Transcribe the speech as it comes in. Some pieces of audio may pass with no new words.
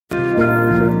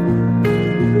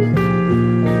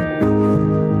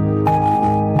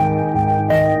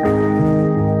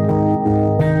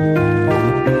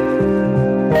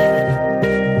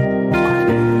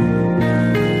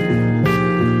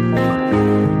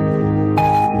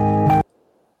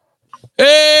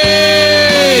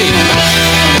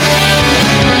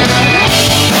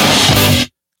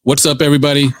What's up,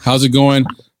 everybody? How's it going?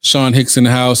 Sean Hicks in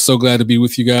the house. So glad to be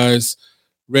with you guys.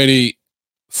 Ready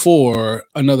for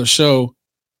another show.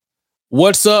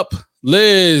 What's up,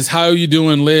 Liz? How are you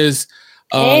doing, Liz?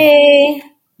 Hey.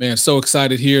 Man, so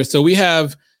excited here. So we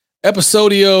have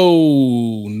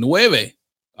episodio 9.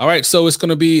 All right, so it's going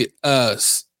to be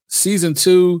season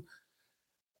two,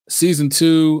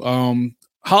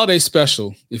 holiday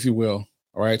special, if you will.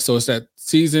 All right, so it's that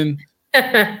season.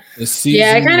 Yeah,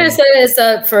 I kind of set us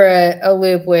up for a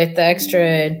loop with the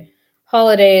extra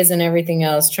holidays and everything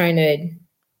else, trying to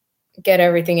get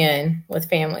everything in with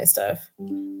family stuff.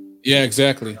 Yeah,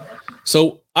 exactly.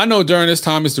 So I know during this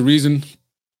time is the reason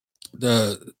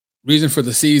for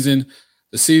the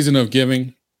season of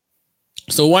giving.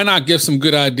 So why not give some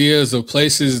good ideas of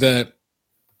places that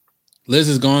Liz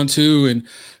has gone to and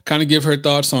kind of give her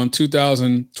thoughts on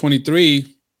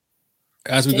 2023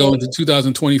 as we go into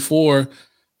 2024,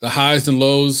 the highs and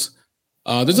lows.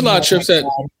 There's a lot of trips that,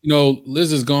 Liz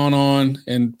has gone on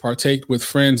and partake with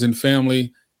friends and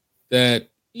family that,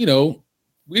 we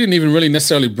didn't even really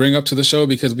necessarily bring up to the show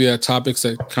because we had topics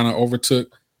that kind of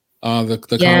overtook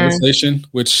the conversation,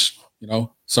 which,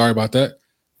 sorry about that.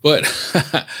 But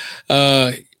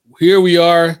here we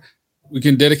are. We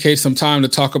can dedicate some time to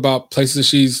talk about places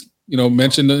she's,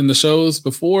 mentioned in the shows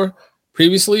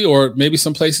previously, or maybe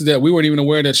some places that we weren't even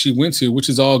aware that she went to, which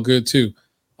is all good too.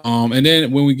 And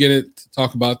then when we get it to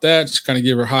talk about that, she kind of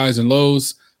give her highs and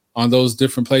lows on those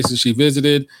different places she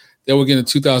visited. Then we'll get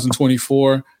into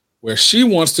 2024, where she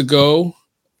wants to go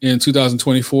in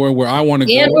 2024, where I want to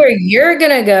go. And where you're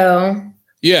going to go.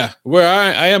 Yeah, where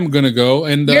I am going to go.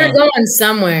 And you're going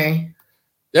somewhere.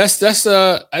 That's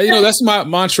my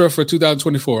mantra for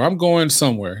 2024. I'm going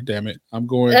somewhere. Damn it. I'm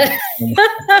going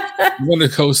to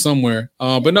go somewhere.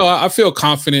 But no, I feel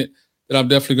confident that I'm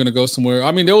definitely going to go somewhere.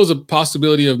 I mean, there was a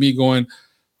possibility of me going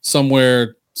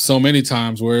somewhere so many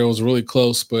times where it was really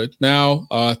close, but now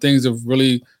things have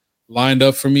really lined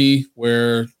up for me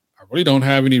where I really don't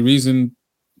have any reason,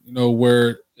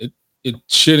 where it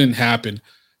shouldn't happen.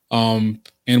 And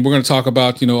we're going to talk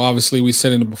about, obviously we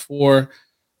said it before,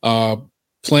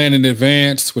 plan in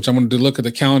advance, which I'm going to look at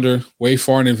the calendar way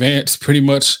far in advance, pretty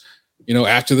much,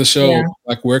 after the show,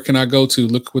 like where can I go to?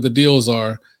 Look where the deals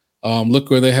are. Look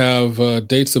where they have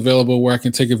dates available where I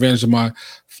can take advantage of my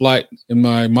flight and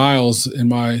my miles and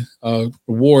my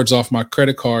rewards off my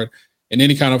credit card and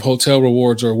any kind of hotel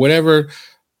rewards or whatever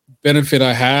benefit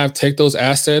I have. Take those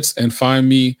assets and find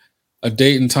me a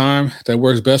date and time that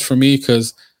works best for me.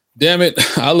 Because damn it,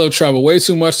 I love travel way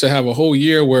too much to have a whole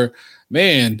year where,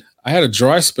 man, I had a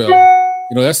dry spell.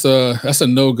 That's a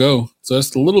no-go. So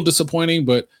it's a little disappointing,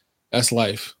 but that's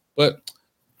life. But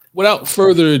without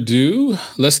further ado,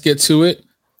 let's get to it.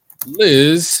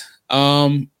 Liz,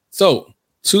 so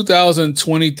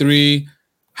 2023,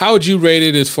 how would you rate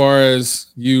it as far as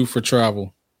you for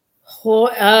travel? Well,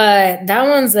 that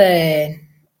one's an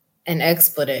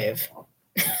expletive.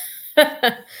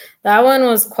 That one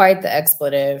was quite the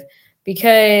expletive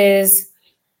because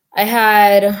I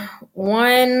had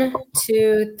 1,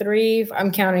 2, 3.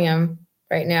 I'm counting them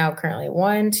right now currently.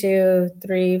 1, 2,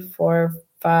 3, 4,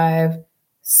 5,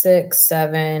 6,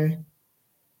 7,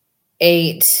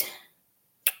 8.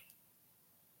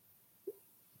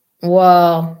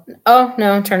 Well, oh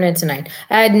no, turn it to 9.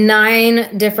 I had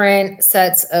 9 different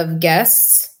sets of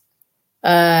guests.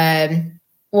 7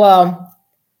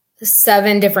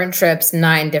 different trips,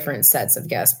 9 different sets of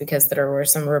guests because there were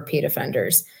some repeat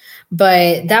offenders.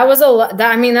 But that was a lot.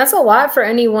 That's a lot for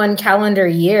any one calendar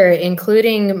year,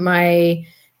 including my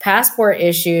passport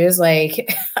issues.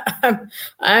 Like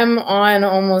I'm on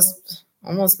almost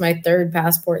my 3rd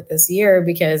passport this year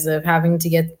because of having to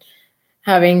get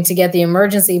the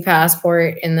emergency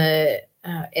passport in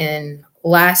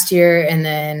last year, and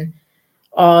then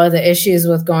all the issues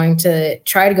with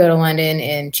try to go to London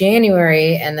in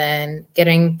January, and then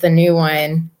getting the new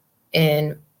one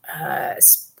in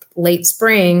late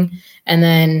spring, and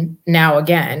then now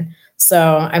again.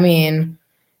 So,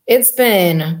 it's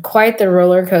been quite the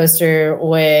roller coaster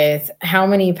with how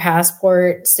many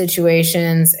passport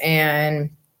situations and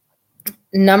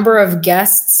number of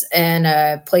guests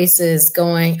and places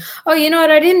going. Oh, you know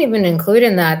what? I didn't even include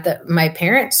in that my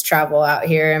parents travel out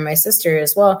here and my sister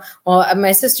as well. Well,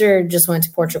 my sister just went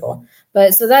to Portugal,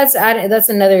 but so that's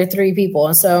another 3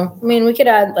 people. So, we could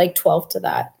add like 12 to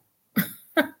that.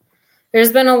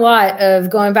 There's been a lot of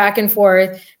going back and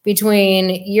forth between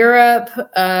Europe,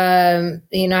 the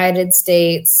United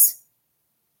States.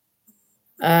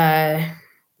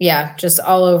 Just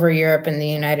all over Europe and the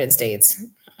United States.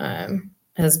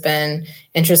 Has been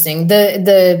interesting.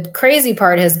 The crazy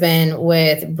part has been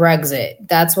with Brexit.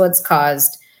 That's what's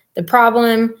caused the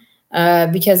problem,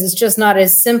 because it's just not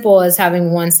as simple as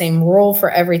having one same rule for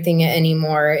everything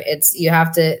anymore.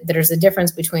 There's a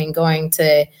difference between going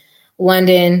to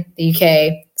London, the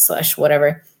UK /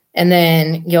 whatever, and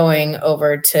then going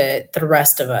over to the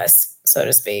rest of us, so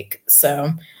to speak.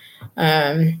 So,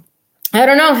 I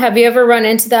don't know. Have you ever run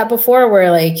into that before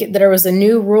where like there was a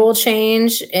new rule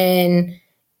change and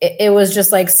it was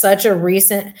just like such a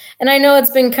recent, and I know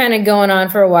it's been kind of going on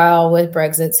for a while with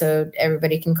Brexit, so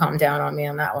everybody can calm down on me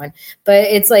on that one. But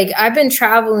it's like I've been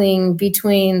traveling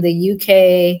between the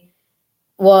UK,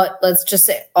 well, let's just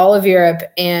say all of Europe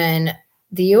and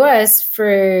the US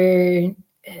for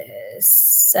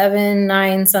 7,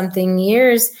 9 something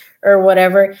years or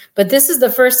whatever. But this is the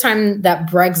first time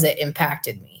that Brexit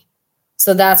impacted me.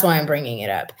 So that's why I'm bringing it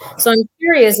up. So I'm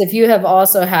curious if you have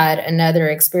also had another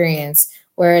experience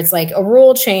where it's like a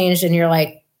rule changed and you're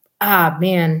like, ah,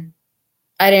 man,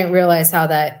 I didn't realize how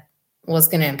that was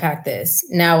going to impact this.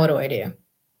 Now what do I do?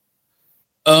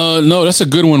 No, that's a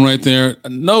good one right there.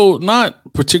 No,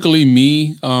 not particularly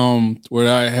me,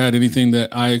 where I had anything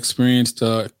that I experienced.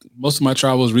 Most of my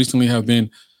travels recently have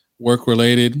been work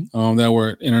related, that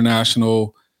were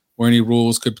international, where any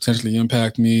rules could potentially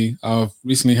impact me. I've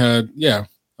recently had,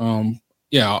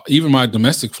 even my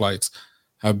domestic flights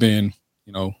have been,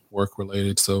 work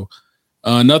related. So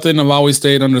nothing. I've always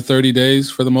stayed under 30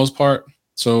 days for the most part.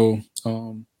 So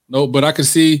no, but I could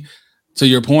see, to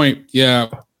your point,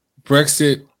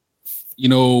 Brexit,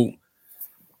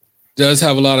 does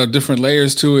have a lot of different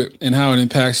layers to it, and how it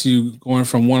impacts you going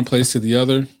from one place to the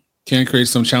other can create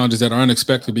some challenges that are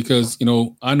unexpected because,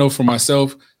 I know for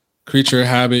myself, creature of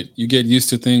habit, you get used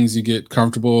to things, you get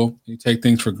comfortable, you take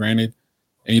things for granted,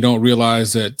 and you don't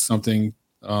realize that something.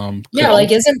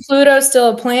 Isn't Pluto still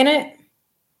a planet?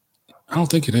 I don't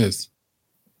think it is.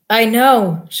 I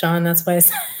know, Sean. That's why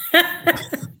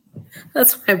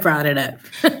that's why I brought it up.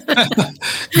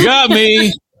 Got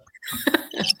me.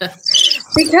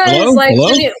 Because Hello?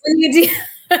 When you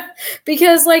do,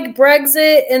 because like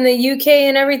Brexit and the UK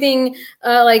and everything,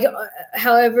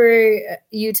 however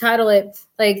you title it,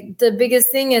 like the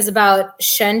biggest thing is about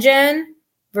Schengen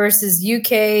versus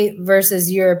UK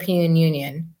versus European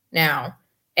Union now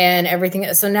and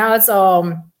everything. So now it's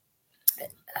all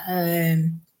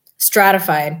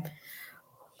stratified.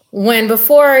 When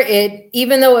before it,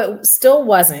 even though it still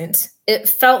wasn't, it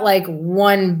felt like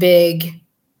one big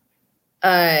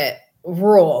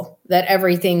rule that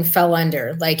everything fell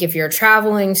under. Like if you're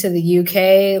traveling to the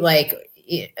UK, like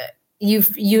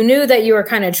you knew that you were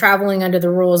kind of traveling under the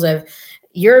rules of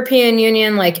European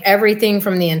Union, like everything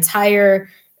from the entire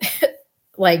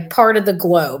like part of the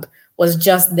globe was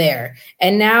just there.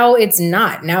 And now it's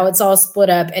not. Now it's all split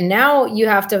up. And now you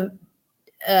have to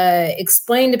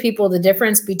explain to people the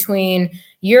difference between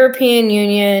European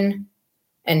Union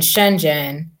and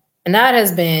Schengen. And that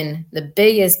has been the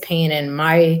biggest pain in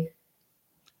my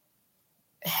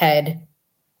head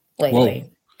lately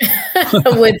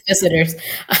with visitors.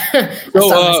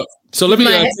 So let me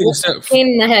take a step. Pain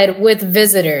in the head with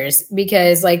visitors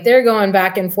because like they're going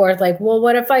back and forth like, well,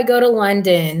 what if I go to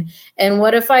London? And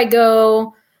what if I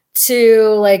go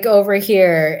to like over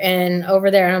here and over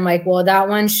there? And I'm like, well, that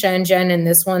one's Schengen and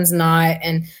this one's not.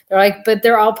 And they're like, but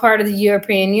they're all part of the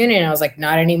European Union. I was like,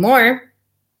 not anymore.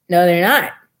 No, they're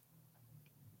not.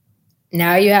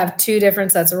 Now you have two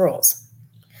different sets of rules.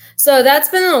 So that's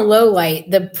been a low light.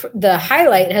 The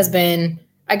highlight has been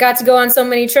I got to go on so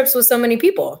many trips with so many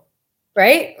people,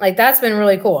 right? Like that's been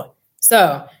really cool.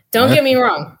 So don't get me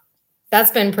wrong.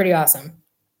 That's been pretty awesome.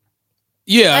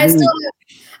 Yeah.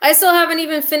 I still haven't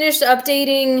even finished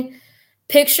updating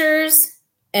pictures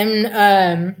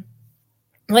and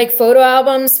like photo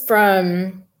albums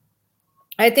from,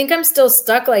 I think I'm still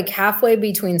stuck like halfway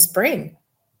between spring.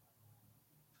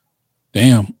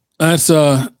 Damn. That's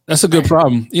a good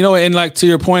problem. And like to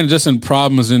your point, just in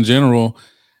problems in general,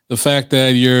 the fact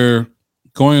that you're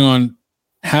going on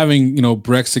having,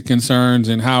 Brexit concerns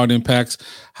and how it impacts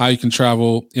how you can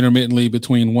travel intermittently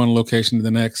between one location to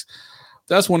the next.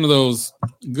 That's one of those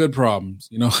good problems,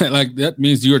 like that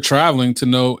means you're traveling to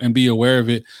know and be aware of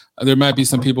it. There might be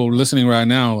some people listening right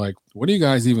now, like, what are you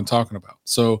guys even talking about?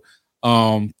 So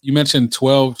you mentioned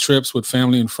 12 trips with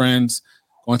family and friends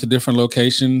going to different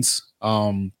locations.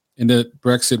 And that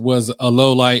Brexit was a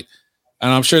low light. And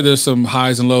I'm sure there's some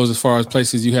highs and lows as far as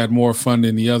places you had more fun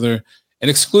than the other. And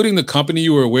excluding the company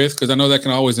you were with, because I know that can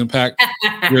always impact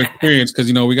your experience,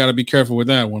 because, we got to be careful with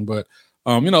that one. But,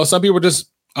 some people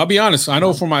I'll be honest, I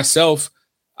know for myself,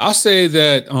 I'll say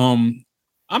that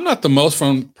I'm not the most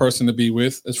fun person to be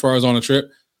with as far as on a trip.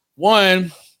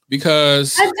 One,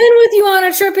 because I've been with you on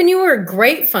a trip and you were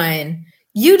great fun.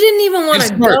 You didn't even want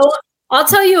to go. I'll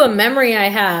tell you a memory I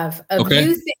have of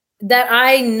you that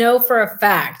I know for a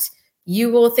fact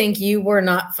you will think you were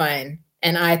not fun,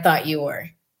 and I thought you were.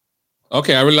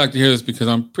 Okay, I really like to hear this because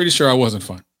I'm pretty sure I wasn't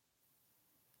fun.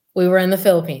 We were in the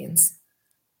Philippines.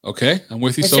 Okay, I'm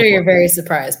with you. I'm sure you're very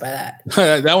surprised by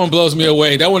that. That one blows me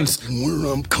away. That one's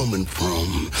where I'm coming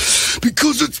from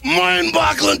because it's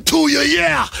mind-boggling to you.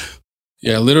 Yeah.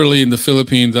 Yeah, literally in the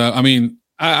Philippines. I mean,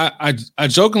 I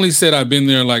jokingly said I've been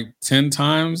there like 10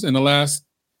 times in the last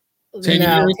 10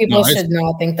 years. People should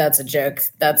not think that's a joke.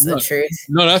 That's the truth.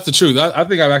 No, that's the truth. I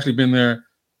think I've actually been there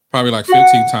probably like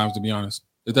 15 times, to be honest.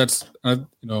 That's, you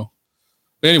know.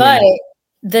 But anyway.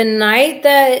 But the night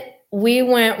that we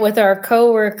went with our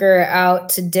coworker out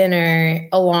to dinner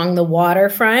along the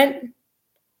waterfront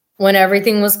when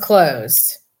everything was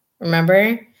closed,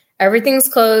 remember? Everything's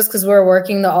closed because we're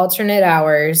working the alternate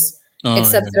hours,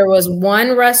 except there was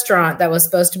one restaurant that was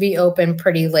supposed to be open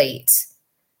pretty late.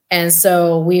 And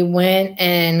so we went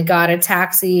and got a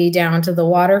taxi down to the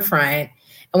waterfront,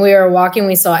 and we were walking.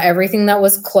 We saw everything that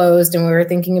was closed, and we were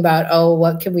thinking about, oh,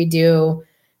 what could we do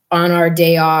on our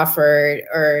day off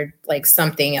or like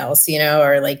something else, you know,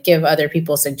 or like give other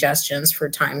people suggestions for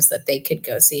times that they could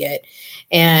go see it.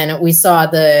 And we saw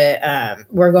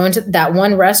we're going to that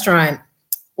one restaurant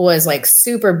was like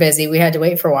super busy. We had to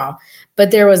wait for a while,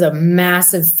 but there was a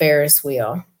massive Ferris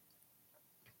wheel.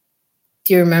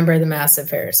 Do you remember the massive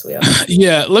Ferris wheel?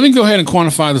 Yeah. Let me go ahead and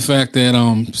quantify the fact that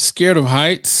I'm scared of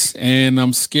heights and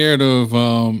I'm scared of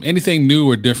anything new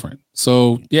or different.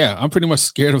 So yeah, I'm pretty much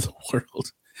scared of the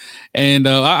world. And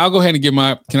I'll go ahead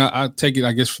and I'll take it,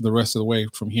 I guess, for the rest of the way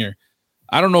from here.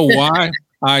 I don't know why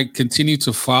I continue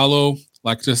to follow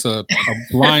like just a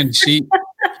blind sheep,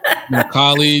 my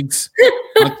colleagues,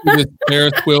 onto this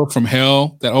Ferris wheel from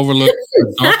hell that overlooks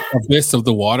the dark abyss of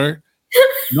the water,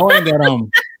 knowing that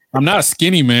I'm not a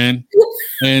skinny man.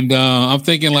 And I'm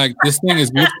thinking like this thing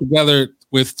is mixed together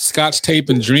with Scotch tape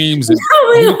and dreams. And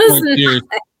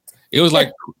it was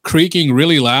like creaking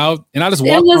really loud. And I just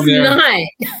walked on there.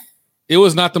 It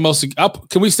was not the most.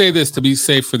 Can we say this to be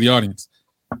safe for the audience?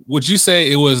 Would you say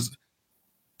it was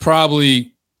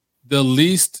probably the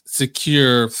least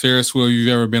secure Ferris wheel you've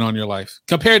ever been on in your life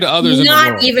compared to others?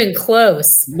 Not even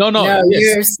close. No.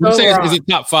 You're so wrong. Is it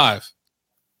top 5?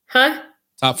 Huh?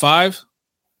 Top 5?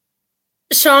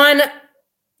 Sean,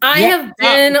 I have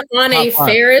been on a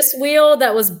Ferris wheel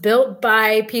that was built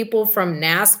by people from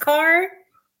NASCAR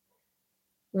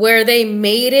where they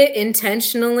made it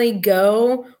intentionally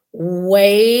go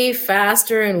way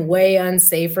faster and way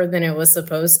unsafer than it was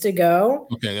supposed to go.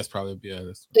 Okay, that's probably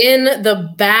in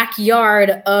the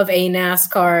backyard of a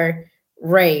NASCAR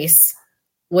race,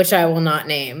 which I will not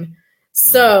name.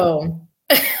 So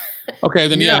okay,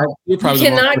 then yeah, you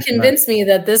cannot convince me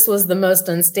that this was the most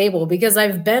unstable because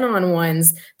I've been on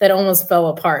ones that almost fell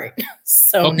apart.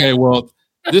 So okay, well,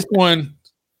 this one,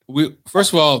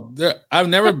 first of all, I've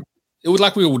never. It was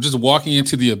like we were just walking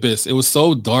into the abyss. It was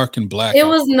so dark and black. It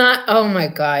was not. Oh my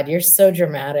God, you're so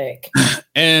dramatic.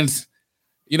 And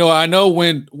you know, I know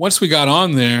once we got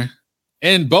on there,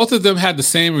 and both of them had the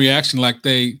same reaction, like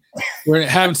they were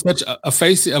having such a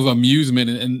face of amusement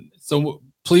and so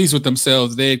pleased with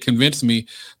themselves. They had convinced me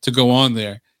to go on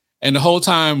there, and the whole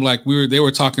time, like they were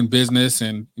talking business,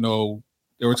 and you know,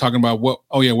 they were talking about where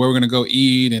we're gonna go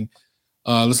eat, and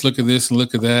let's look at this and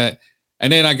look at that.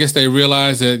 And then I guess they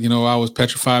realized that, you know, I was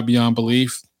petrified beyond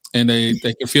belief, and they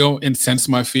could feel and sense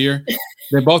my fear.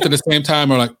 They both at the same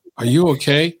time are like, "Are you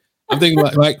okay?" I'm thinking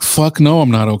like fuck no, I'm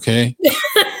not okay.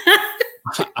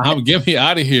 Get me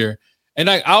out of here. And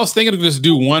I was thinking to just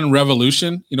do one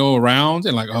revolution, you know, around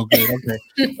and like, okay. Let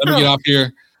me get off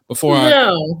here before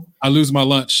I lose my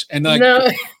lunch. And like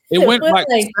it went like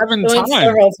 7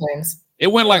 times.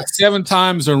 It went like 7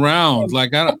 times around.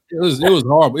 Like it was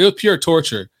horrible. It was pure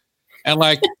torture. And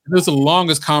like, it was the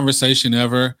longest conversation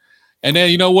ever. And then,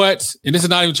 you know what? And this is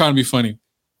not even trying to be funny.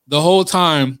 The whole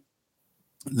time,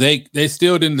 they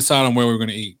still didn't decide on where we were going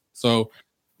to eat. So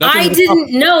I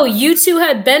didn't know. You two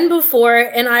had been before,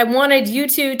 and I wanted you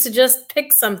two to just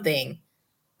pick something.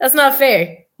 That's not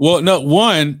fair. Well, no,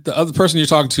 the other person you're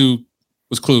talking to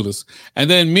was clueless. And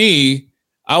then me,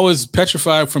 I was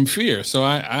petrified from fear. So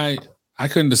I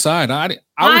couldn't decide.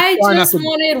 I just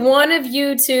wanted one of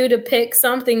you two to pick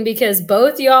something because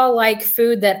both y'all like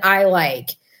food that I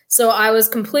like. So I was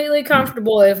completely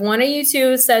comfortable if one of you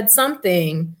two said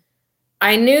something.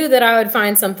 I knew that I would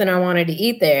find something I wanted to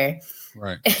eat there.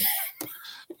 Right.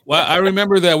 Well, I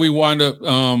remember that we wound up,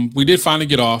 we did finally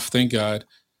get off, thank God.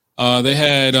 They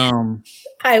had...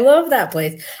 I love that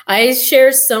place. I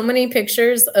share so many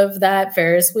pictures of that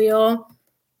Ferris wheel.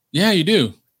 Yeah, you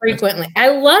do. frequently. I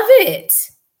love it.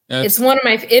 It is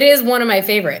one of my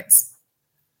favorites.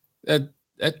 That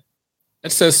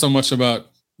says so much about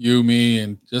you, me,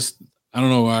 and just, I don't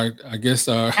know. I guess.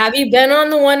 Have you been on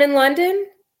the one in London?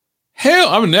 Hell,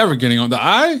 I'm never getting on the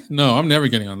Eye. No, I'm never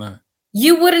getting on that.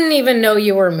 You wouldn't even know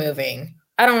you were moving.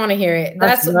 I don't want to hear it.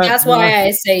 That's why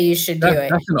I say you should do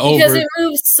it, because it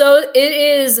moves so. It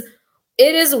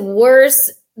is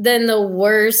worse than the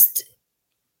worst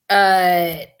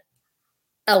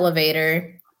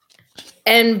elevator.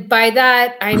 And by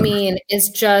that, I mean, it's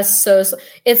just so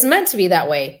it's meant to be that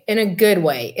way, in a good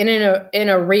way, and in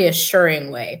a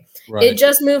reassuring way. Right. It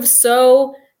just moves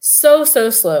so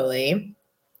slowly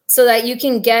so that you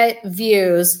can get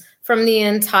views from the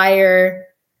entire,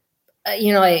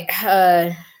 what's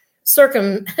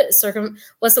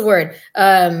the word?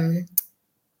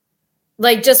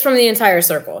 Like just from the entire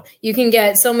circle. You can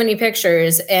get so many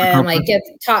pictures and like get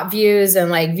top views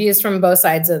and like views from both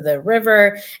sides of the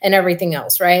river and everything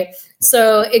else, right?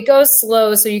 So it goes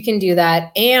slow so you can do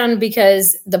that. And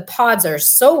because the pods are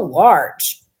so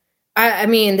large, I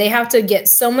mean, they have to get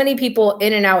so many people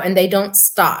in and out and they don't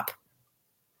stop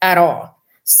at all.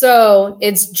 So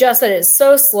it's just that it's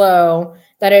so slow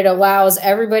that it allows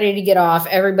everybody to get off,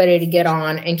 everybody to get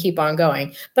on and keep on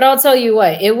going. But I'll tell you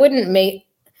what, it wouldn't make...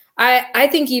 I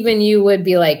think even you would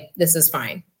be like, this is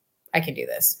fine. I can do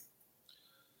this.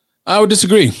 I would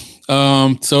disagree.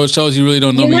 So it shows you really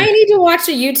don't know me. You might need to watch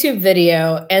a YouTube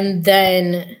video and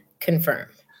then confirm.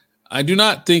 I do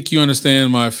not think you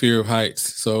understand my fear of heights.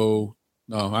 So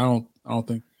no, I don't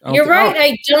think. You're right.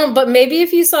 I don't. But maybe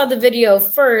if you saw the video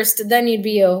first, then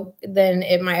then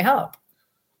it might help.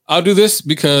 I'll do this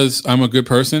because I'm a good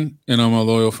person and I'm a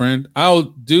loyal friend. I'll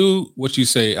do what you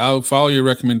say. I'll follow your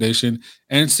recommendation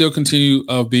and still continue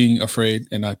of being afraid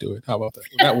and not do it. How about that?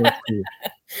 Does that work for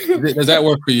you? Does that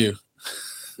work for you?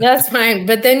 That's fine.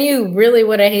 But then you really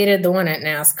would have hated the one at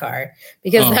NASCAR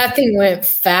because that thing went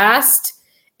fast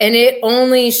and it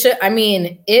only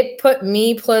it put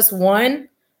me +1,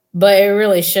 but it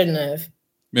really shouldn't have.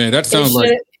 Man, that sounds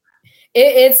like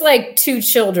it's like 2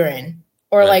 children.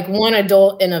 Or like one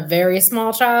adult and a very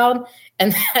small child.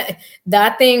 And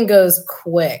that thing goes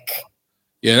quick.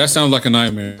 Yeah, that sounds like a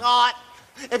nightmare. God,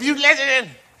 if you listen,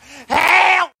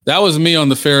 help! That was me on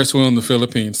the Ferris wheel in the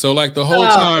Philippines. So like the whole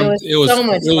time, it was so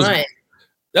much fun.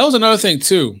 That was another thing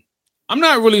too. I'm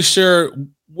not really sure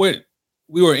what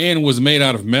we were in was made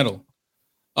out of metal.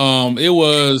 It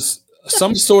was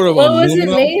some sort of what aluminum.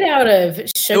 Was it made out of?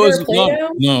 Sugar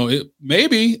Play-Doh? No,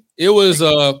 it was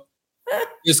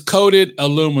it's coated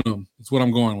aluminum. Is what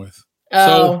I'm going with. Oh,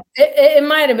 so, it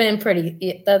might have been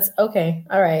pretty. That's okay.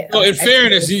 All right. No, in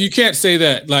fairness, you can't say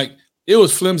that. Like it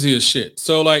was flimsy as shit.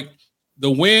 So like the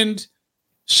wind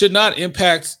should not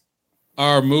impact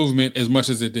our movement as much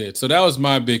as it did. So that was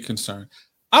my big concern.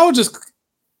 I was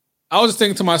just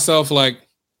thinking to myself, like,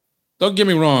 don't get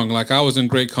me wrong, like I was in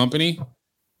great company,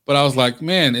 but I was like,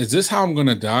 man, is this how I'm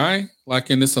gonna die? Like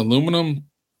in this aluminum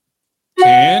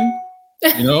can,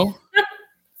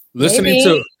 listening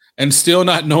to and still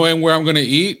not knowing where I'm gonna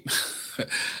eat.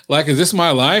 Like, is this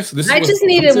my life? I just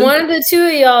needed one of the two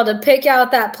of y'all to pick out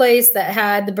that place that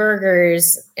had the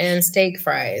burgers and steak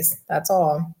fries. That's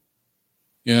all.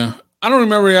 Yeah. I don't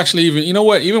remember actually even, you know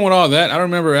what? Even with all that, I don't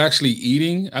remember actually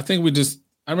eating. I think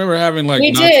I remember having like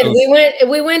we nachos. Did.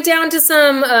 We went down to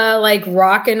some like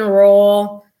rock and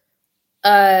roll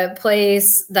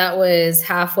place that was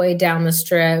halfway down the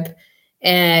strip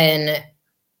and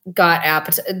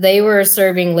got they were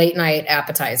serving late night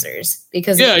appetizers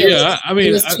because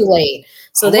it was too late.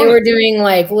 So they were doing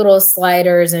like little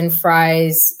sliders and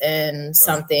fries and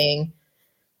something.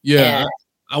 Yeah.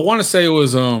 I want to say it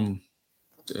was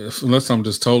unless I'm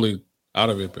just totally out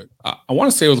of it, but I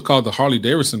want to say it was called the Harley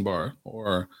Davidson bar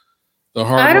or the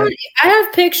Harley. I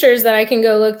have pictures that I can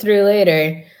go look through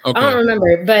later. Okay. I don't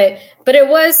remember, but it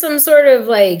was some sort of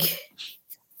like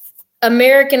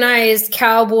Americanized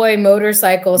cowboy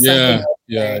motorcycle something.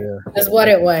 Yeah. Is what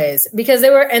it was. Because they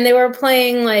were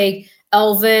playing like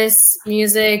Elvis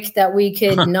music that we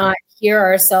could not hear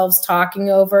ourselves talking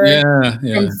over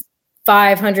from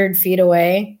 500 feet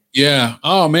away. Yeah.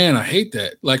 Oh man, I hate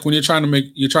that. Like when you're trying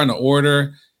to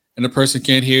order and the person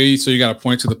can't hear you, so you got to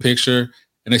point to the picture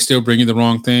and they still bring you the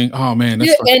wrong thing. Oh man.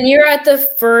 And you're at the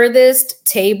furthest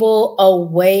table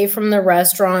away from the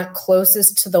restaurant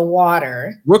closest to the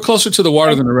water. We're closer to the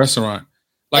water than the restaurant.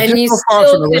 Like, and you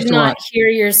still could not hear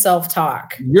yourself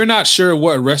talk. You're not sure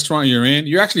what restaurant you're in.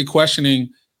 You're actually questioning,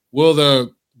 will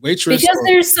the waitress... Because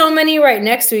there's so many right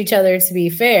next to each other, to be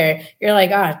fair. You're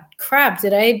like, crap,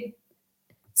 did I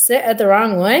sit at the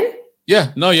wrong one?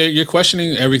 Yeah, no, you're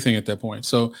questioning everything at that point.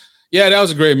 So, Yeah, that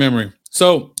was a great memory.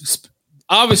 So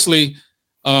obviously,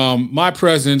 my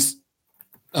presence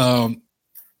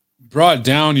brought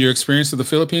down your experience to the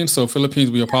Philippines. So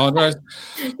Philippines, we apologize.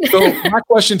 So my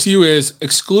question to you is,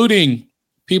 excluding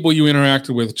people you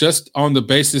interacted with, just on the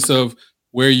basis of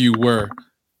where you were,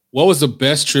 what was the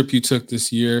best trip you took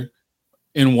this year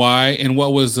and why? And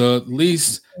what was the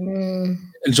least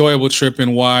enjoyable trip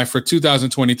and why for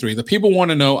 2023? The people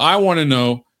want to know. I want to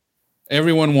know.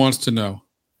 Everyone wants to know.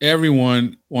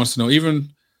 Everyone wants to know. Even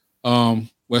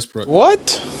Westbrook.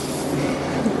 What?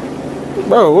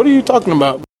 Bro, what are you talking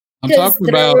about? I'm talking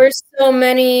about.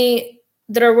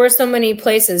 There were so many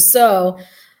places. So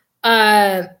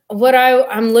I'm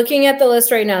looking at the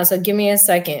list right now. So give me a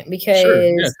second because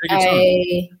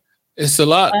it's a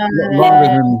lot longer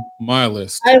than my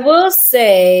list. I will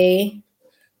say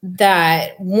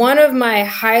that one of my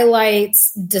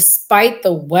highlights, despite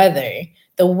the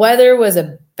weather was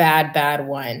a bad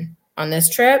one on this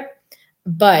trip,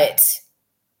 but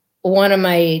one of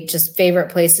my just favorite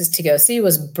places to go see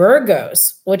was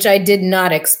Burgos, which I did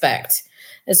not expect.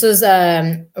 This was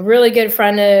a really good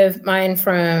friend of mine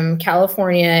from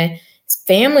California. His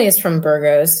family is from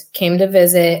Burgos, came to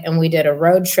visit, and we did a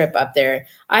road trip up there.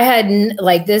 I had,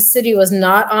 this city was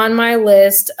not on my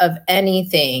list of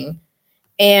anything.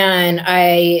 And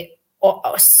I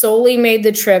solely made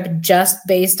the trip just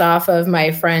based off of my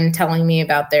friend telling me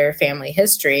about their family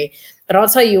history. But I'll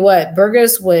tell you what,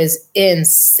 Burgos was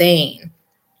insane.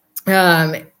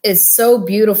 It's so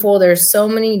beautiful. There's so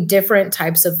many different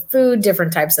types of food,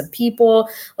 different types of people.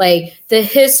 Like the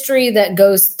history that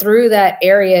goes through that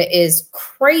area is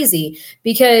crazy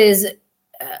because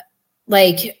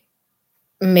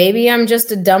maybe I'm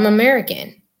just a dumb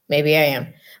American. Maybe I am.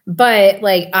 But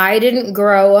I didn't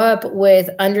grow up with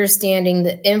understanding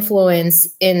the influence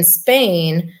in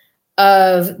Spain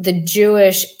of the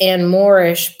Jewish and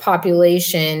Moorish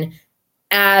population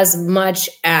as much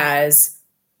as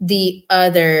the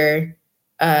other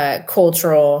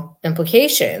cultural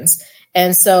implications.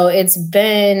 And so it's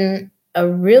been a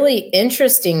really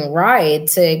interesting ride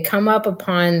to come up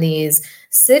upon these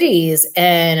cities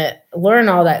and learn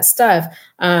all that stuff.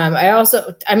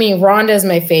 Ronda is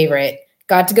my favorite.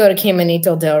 Got to go to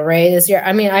Caminito del Rey this year.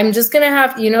 I'm just going to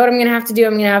have, you know what I'm going to have to do?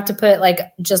 I'm going to have to put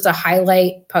just a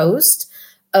highlight post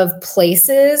of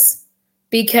places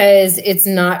because it's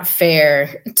not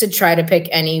fair to try to pick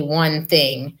any one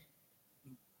thing.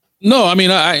 No, I hate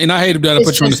to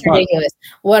put you on the spot. Ridiculous.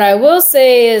 What I will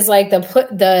say is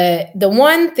the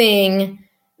one thing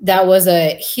that was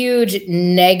a huge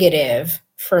negative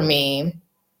for me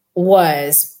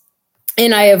was,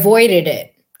 and I avoided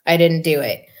it. I didn't do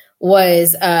it.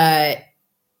 Was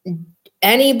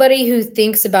anybody who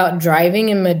thinks about driving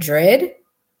in Madrid,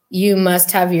 you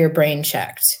must have your brain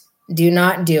checked. Do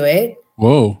not do it.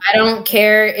 Whoa. I don't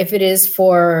care if it is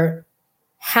for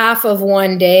half of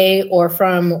one day or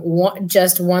from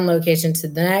just one location to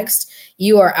the next.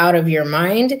 You are out of your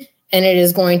mind and it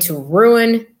is going to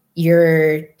ruin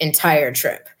your entire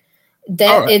trip.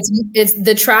 It's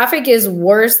the traffic is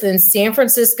worse than San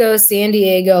Francisco, San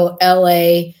Diego,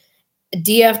 LA,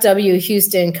 DFW,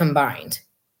 Houston combined.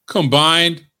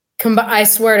 I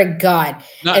swear to God.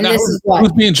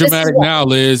 Who's being dramatic now,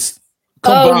 Liz?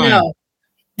 Combined. Oh, no.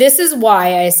 This is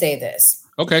why I say this.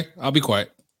 Okay, I'll be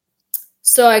quiet.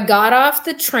 So I got off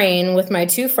the train with my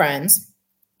two friends.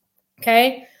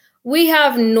 Okay. We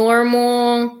have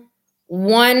normal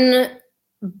one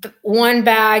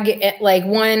bag,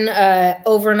 one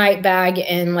overnight bag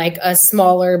and a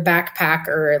smaller backpack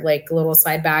or little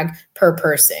side bag per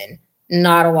person.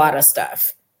 Not a lot of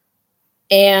stuff.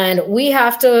 And we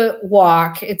have to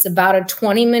walk. It's about a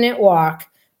 20-minute walk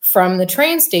from the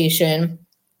train station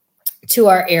to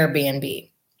our Airbnb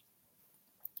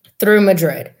through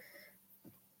Madrid.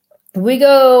 We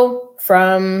go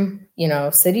from,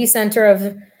 city center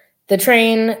of the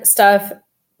train stuff,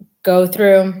 go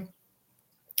through,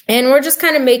 and we're just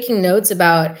kind of making notes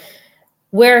about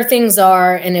where things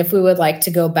are and if we would like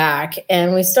to go back.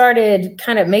 And we started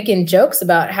kind of making jokes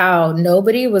about how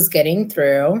nobody was getting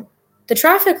through the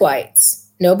traffic lights.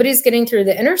 Nobody's getting through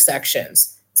the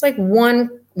intersections. It's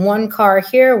one car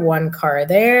here, one car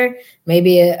there,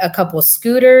 maybe a couple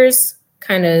scooters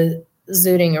kind of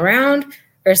zooting around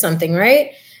or something,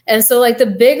 right? And so the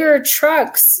bigger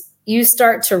trucks you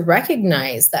start to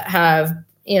recognize that have,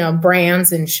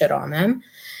 brands and shit on them.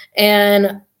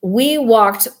 And we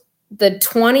walked the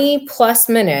 20 plus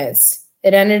minutes.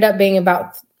 It ended up being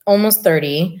about almost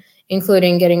 30,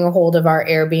 including getting a hold of our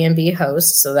Airbnb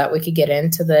host so that we could get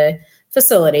into the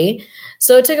facility.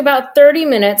 So it took about 30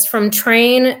 minutes from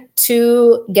train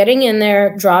to getting in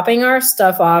there, dropping our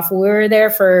stuff off. We were there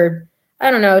for,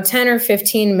 I don't know, 10 or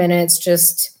 15 minutes,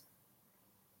 just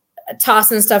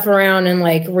tossing stuff around and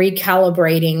like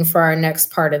recalibrating for our next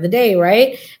part of the day,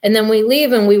 right? And then we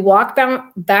leave and we walk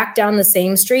back down the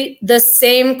same street. The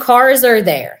same cars are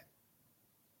there.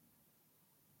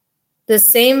 The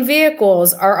same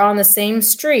vehicles are on the same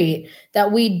street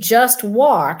that we just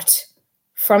walked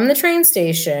from the train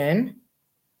station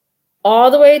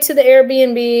all the way to the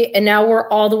Airbnb, and now we're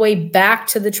all the way back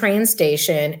to the train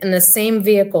station, and the same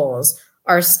vehicles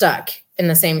are stuck in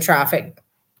the same traffic.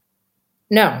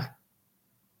 No.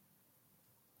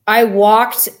 I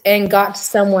walked and got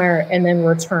somewhere and then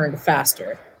returned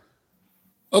faster.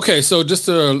 Okay, so just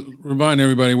to remind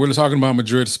everybody, we're talking about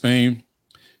Madrid, Spain.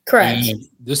 Correct. And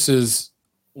this is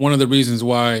one of the reasons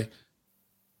why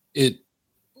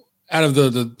out of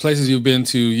the places you've been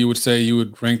to, you would say you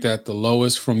would rank that the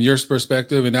lowest from your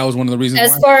perspective, and that was one of the reasons.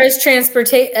 As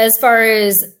far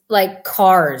as like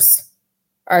cars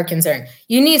are concerned,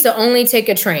 you need to only take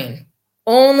a train.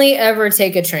 Only ever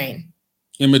take a train.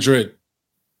 In Madrid.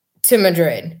 To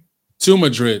Madrid. To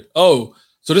Madrid. Oh,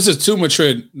 so this is to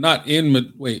Madrid, not in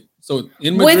Madrid. Wait, so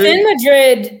in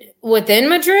Madrid? Within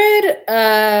Madrid,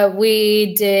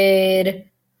 we did.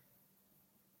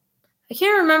 I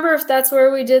can't remember if that's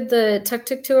where we did the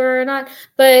tuk-tuk tour or not.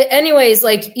 But anyways,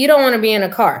 like, you don't want to be in a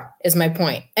car, is my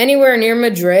point. Anywhere near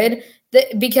Madrid,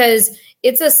 because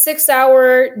it's a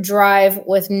 6-hour drive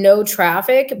with no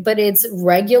traffic, but it's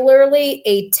regularly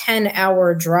a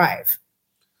 10-hour drive.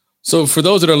 So for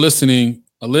those that are listening,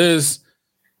 Liz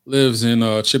lives in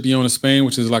Chipiona, Spain,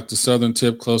 which is like the southern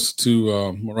tip close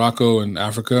to Morocco and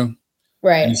Africa.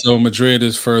 Right. And so Madrid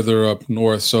is further up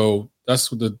north. So that's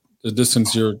the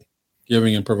distance you're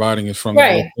giving and providing is from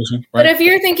right. the location, right? But if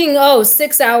you're thinking,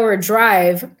 6-hour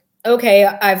drive, okay,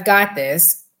 I've got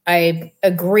this. I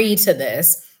agree to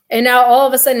this. And now all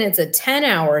of a sudden it's a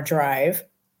 10-hour drive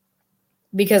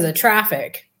because of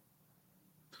traffic.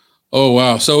 Oh,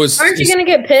 wow. So aren't you going to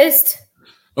get pissed?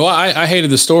 Well, I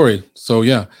hated the story. So,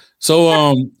 yeah.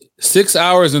 So 6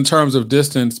 hours in terms of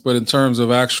distance, but in terms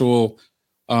of actual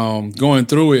going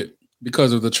through it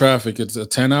because of the traffic, it's a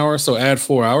 10-hour. So add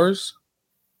 4 hours.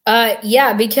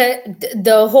 Yeah, because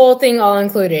the whole thing all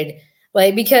included,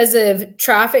 like, because of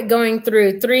traffic going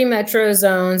through 3 metro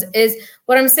zones is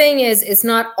what I'm saying is it's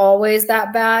not always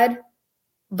that bad,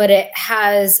 but it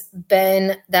has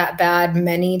been that bad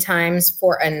many times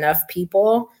for enough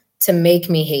people to make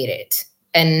me hate it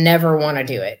and never want to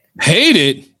do it. Hate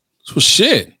it? Well,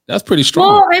 shit. That's pretty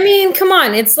strong. Well, I mean, come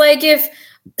on. It's like if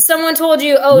someone told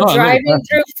you, driving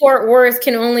through Fort Worth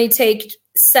can only take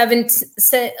 17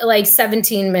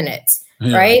 minutes,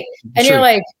 right? And you're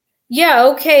like, yeah,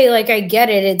 okay, like I get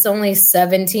it. It's only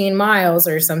 17 miles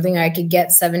or something. I could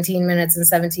get 17 minutes and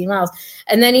 17 miles.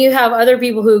 And then you have other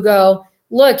people who go,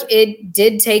 look, it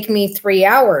did take me 3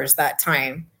 hours that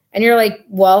time. And you're like,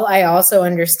 well, I also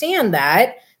understand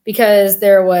that because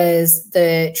there was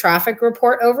the traffic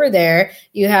report over there.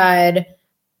 You had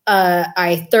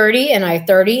I-30 and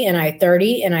I-30 and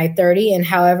I-30 and I-30 and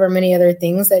however many other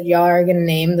things that y'all are going to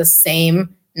name the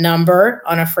same number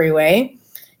on a freeway,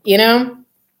 you know?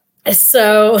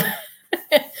 So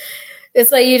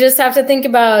it's like you just have to think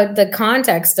about the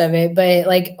context of it. But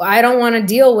like, I don't want to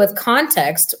deal with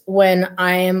context when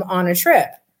I am on a trip.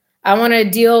 I want to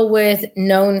deal with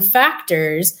known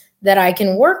factors that I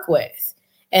can work with.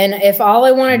 And if all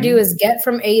I want to do is get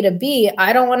from A to B,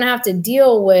 I don't want to have to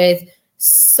deal with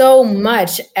so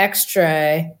much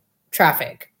extra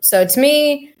traffic. So to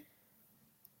me,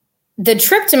 the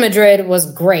trip to Madrid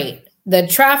was great. The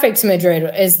traffic to Madrid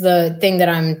is the thing that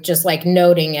I'm just like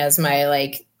noting as my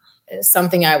like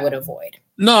something I would avoid.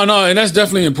 No, and that's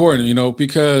definitely important,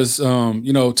 because,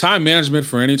 time management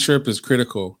for any trip is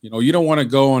critical. You don't want to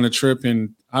go on a trip,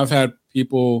 and I've had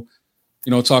people,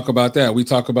 talk about that. We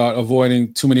talk about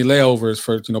avoiding too many layovers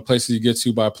for, places you get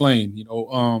to by plane.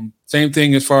 Same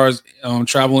thing as far as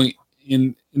traveling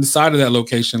inside of that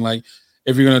location. Like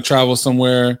if you're going to travel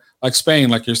somewhere like Spain,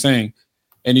 like you're saying,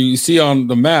 and you see on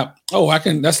the map,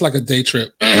 that's like a day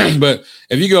trip. But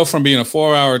if you go from being a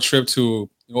 4-hour trip to,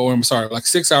 like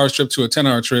 6 hours trip to a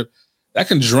 10-hour trip, that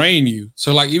can drain you.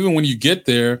 So like, even when you get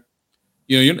there,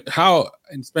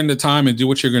 and spend the time and do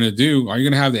what you're going to do, are you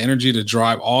going to have the energy to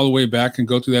drive all the way back and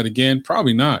go through that again?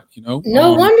 Probably not, No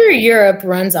wonder Europe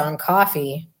runs on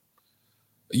coffee.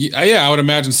 Yeah, I would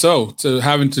imagine so, to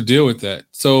having to deal with that.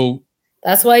 So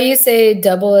that's why you say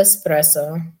double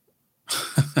espresso.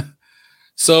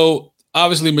 So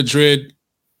obviously Madrid,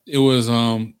 it was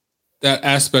that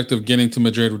aspect of getting to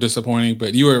Madrid was disappointing,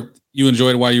 but you were you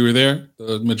enjoyed while you were there?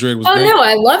 Madrid was Oh great? no,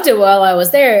 I loved it while I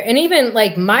was there. And even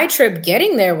like my trip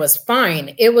getting there was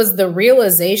fine. It was the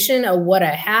realization of what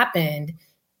had happened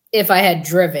if I had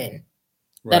driven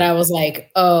that I was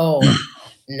like, oh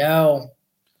no,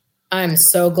 I'm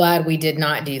so glad we did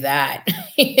not do that.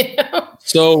 You know?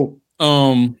 So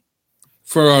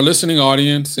for our listening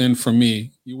audience and for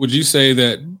me, would you say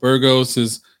that Burgos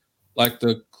is like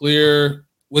the clear,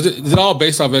 is it all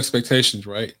based off expectations,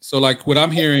 right? So like what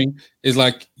I'm hearing is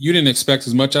like you didn't expect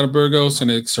as much out of Burgos and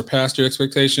it surpassed your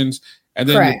expectations. And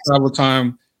then the travel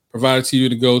time provided to you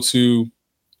to go to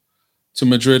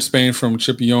Madrid, Spain from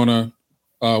Chipiona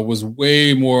was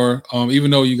way more,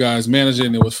 even though you guys managed it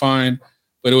and it was fine,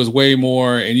 but it was way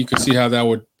more, and you could see how that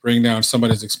would bring down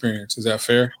somebody's experience. Is that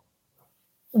fair?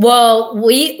 Well,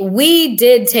 we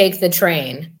did take the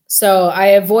train, so I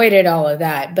avoided all of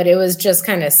that, but it was just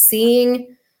kind of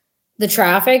seeing the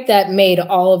traffic that made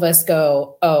all of us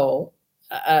go, oh,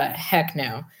 heck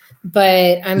no.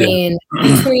 But I mean,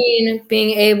 between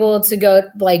being able to go,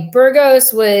 like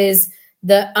Burgos was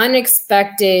the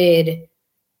unexpected,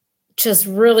 just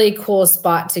really cool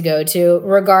spot to go to,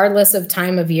 regardless of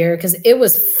time of year, because it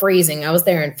was freezing. I was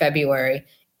there in February,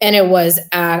 and it was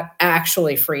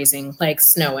actually freezing, like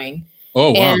snowing.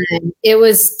 Oh, wow. And it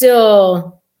was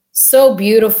still so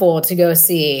beautiful to go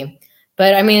see.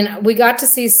 But I mean, we got to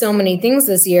see so many things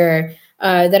this year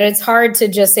that it's hard to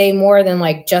just say more than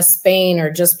like just Spain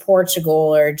or just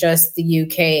Portugal or just the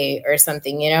UK or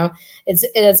something, you know?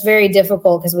 It's very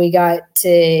difficult because we got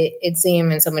to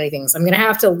examine so many things. I'm going to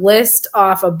have to list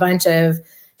off a bunch of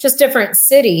just different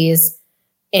cities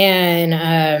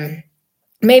and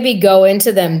maybe go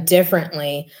into them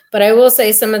differently. But I will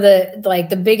say some of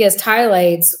the biggest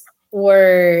highlights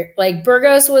were like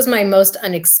Burgos was my most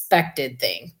unexpected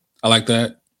thing. I like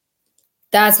that.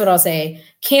 That's what I'll say.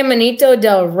 Caminito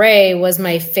del Rey was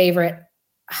my favorite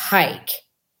hike,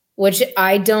 which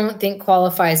I don't think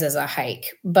qualifies as a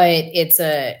hike, but it's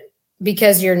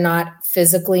because you're not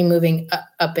physically moving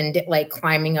up and like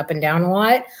climbing up and down a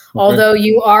lot. Okay. Although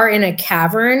you are in a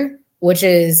cavern, which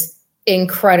is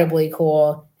incredibly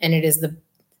cool, and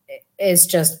it's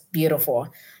just beautiful.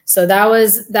 So that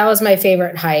was my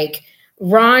favorite hike.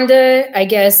 Ronda, I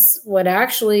guess, would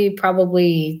actually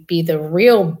probably be the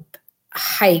real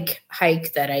hike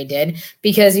that I did,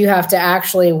 because you have to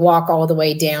actually walk all the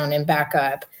way down and back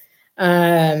up.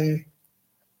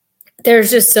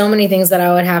 There's just so many things that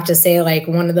I would have to say, like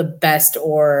one of the best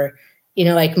or, you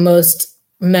know, like most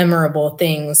memorable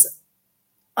things.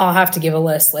 I'll have to give a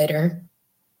list later.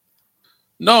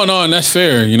 No, and that's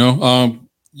fair. You know,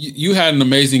 you had an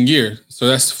amazing year, so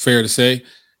that's fair to say.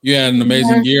 You had an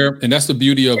amazing year, and that's the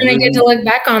beauty of it. And I get to look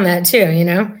back on that too, you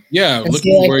know? Yeah. Like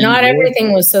not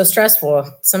everything was so stressful.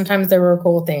 Sometimes there were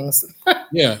cool things.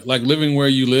 Yeah. Like living where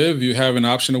you live, you have an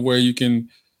option of where you can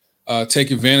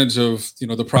take advantage of, you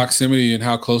know, the proximity and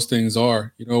how close things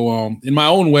are. You know, in my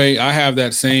own way, I have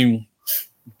that same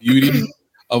beauty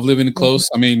of living close.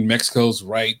 I mean, Mexico's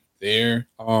right there.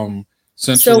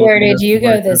 So where did you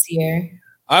go this year?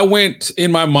 I went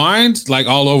in my mind, like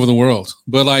all over the world,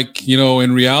 but like, you know,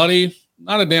 in reality,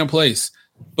 not a damn place.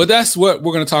 But that's what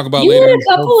we're going to talk about later. You went a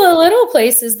couple of little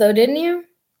places though, didn't you?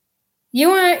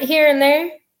 You went here and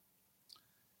there.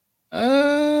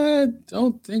 I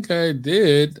don't think I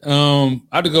did. I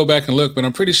had to go back and look, but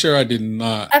I'm pretty sure I did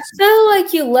not. I feel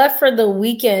like you left for the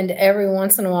weekend every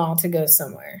once in a while to go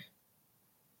somewhere.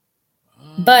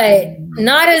 But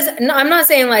I'm not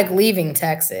saying like leaving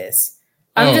Texas.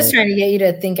 I'm just trying to get you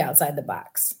to think outside the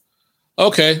box.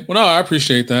 Okay. Well, no, I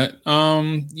appreciate that.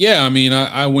 Yeah, I mean,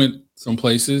 I went some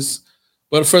places,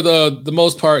 but for the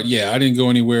most part, yeah, I didn't go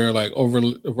anywhere like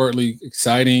overtly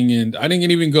exciting. And I didn't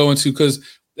even go into, because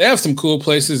they have some cool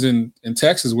places in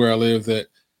Texas where I live that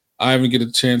I haven't get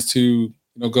a chance to, you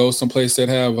know, go someplace that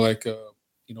have like,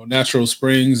 you know, natural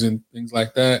springs and things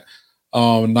like that.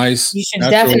 Nice. You should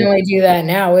definitely do that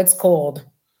now. It's cold.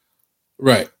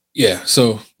 Right. Yeah.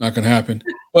 So not going to happen.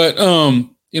 But,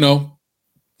 you know,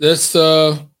 this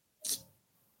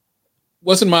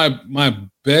wasn't my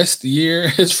best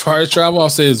year as far as travel. I'll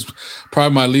say it's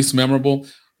probably my least memorable.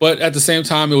 But at the same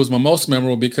time, it was my most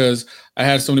memorable because I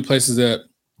had so many places that,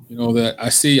 you know, that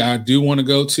I do want to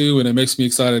go to. And it makes me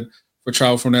excited for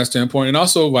travel from that standpoint. And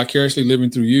also vicariously living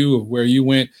through you of where you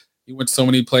went. You went to so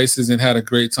many places and had a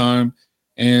great time.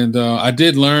 And I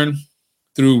did learn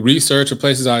through research of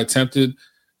places I attempted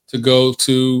to go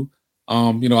to,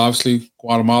 you know, obviously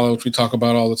Guatemala, which we talk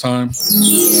about all the time,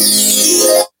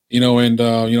 you know, and,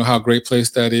 you know, how great place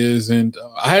that is. And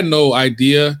I had no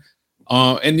idea.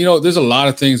 And, you know, there's a lot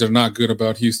of things that are not good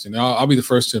about Houston. I'll be the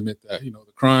first to admit that, you know,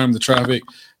 the crime, the traffic,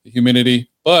 the humidity.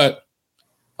 But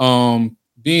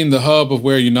being the hub of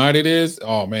where United is,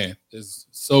 oh man, is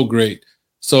so great.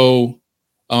 So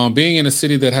being in a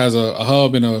city that has a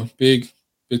hub and a big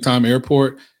time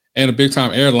airport and a big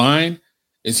time airline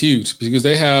is huge because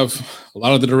they have a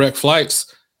lot of the direct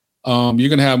flights. You're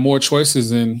going to have more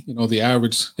choices than the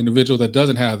average individual that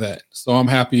doesn't have that. So I'm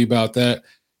happy about that.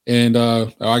 And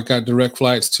I got direct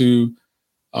flights to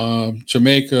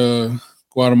Jamaica,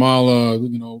 Guatemala,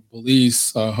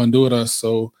 Belize, Honduras.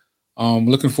 So I'm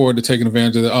looking forward to taking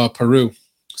advantage of Peru.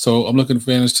 So I'm looking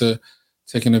forward to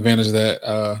taking advantage of that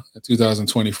in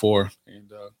 2024.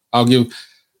 And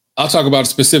I'll talk about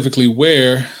specifically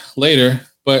where later.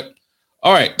 But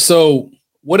all right. So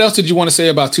what else did you want to say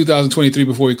about 2023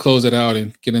 before we close it out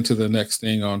and get into the next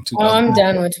thing on 2023? Oh, I'm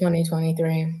done with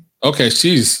 2023. Okay.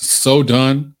 She's so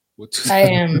done. I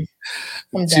am.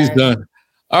 She's done.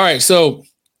 All right. So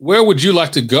where would you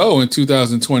like to go in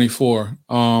 2024?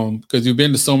 Because you've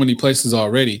been to so many places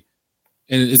already.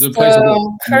 And is it a place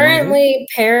currently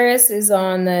Paris is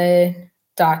on the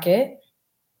docket.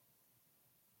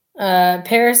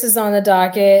 Paris is on the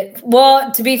docket.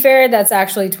 Well, to be fair, that's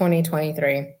actually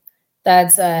 2023.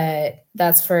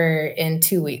 That's for in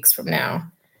 2 weeks from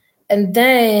now. And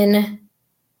then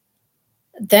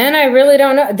I really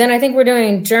don't know. Then I think we're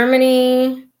doing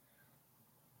Germany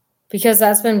because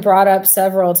that's been brought up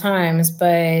several times,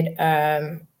 but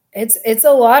it's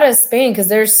a lot of Spain because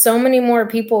there's so many more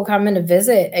people coming to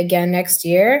visit again next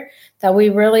year that we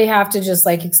really have to just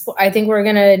I think we're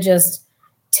going to just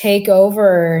take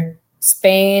over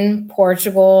Spain,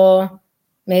 Portugal,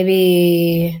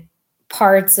 maybe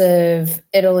parts of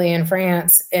Italy and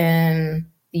France and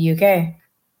the UK.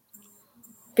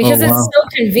 Because it's so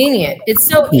convenient. It's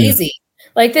so easy.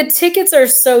 Like the tickets are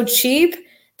so cheap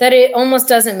that it almost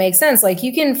doesn't make sense. Like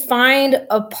you can find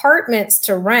apartments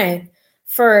to rent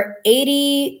for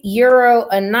 €80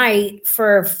 a night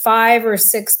for 5 or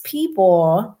 6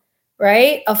 people,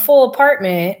 right? A full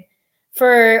apartment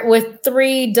with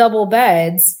 3 double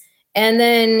beds. And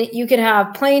then you could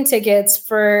have plane tickets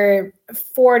for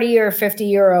 40 or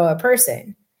 €50 a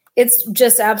person. It's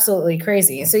just absolutely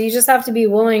crazy. So you just have to be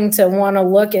willing to want to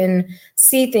look and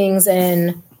see things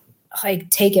and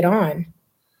take it on.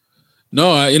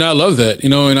 No, I love that,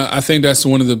 and I think that's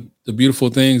one of the beautiful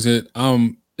things that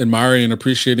I'm admiring and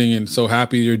appreciating and so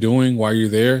happy you're doing while you're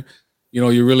there.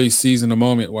 You're really seizing the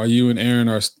moment while you and Aaron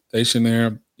are stationed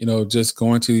there, just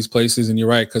going to these places. And you're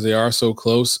right, because they are so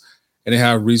close and they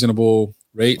have reasonable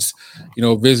rates.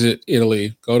 Visit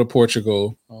Italy, go to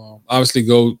Portugal, obviously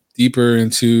go deeper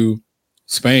into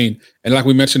Spain. And like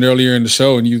we mentioned earlier in the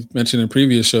show, and you've mentioned in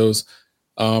previous shows,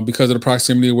 because of the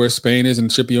proximity of where Spain is and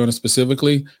Chipiona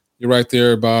specifically, you're right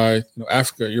there by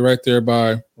Africa. You're right there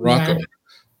by Morocco. Yeah.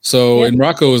 So, and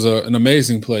Morocco is an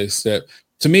amazing place that,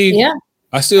 to me,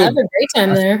 I still have a great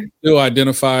time there. Still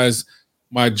identifies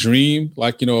my dream,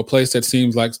 a place that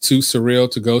seems like too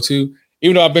surreal to go to.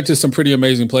 Even though I've been to some pretty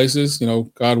amazing places,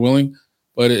 God willing,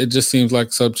 but it just seems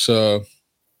like such a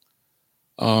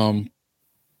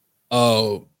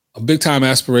big time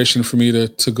aspiration for me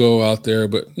to go out there.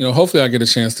 But hopefully I get a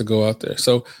chance to go out there.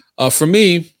 So for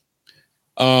me,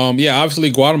 obviously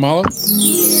Guatemala.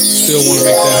 Still want to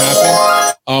make that happen.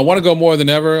 I want to go more than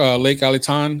ever. Lake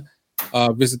Alitan,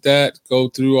 visit that. Go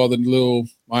through all the little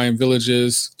Mayan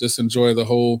villages. Just enjoy the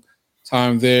whole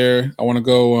time there. I want to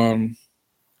go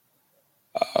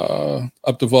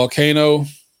up the volcano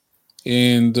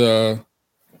and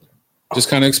just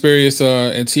kind of experience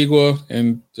Antigua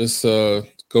and just go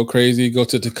crazy. Go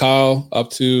to Tikal, up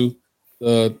to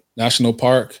the national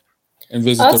park. And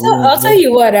visit I'll tell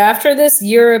you what, after this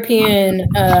European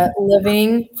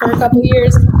living for a couple of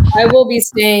years, I will be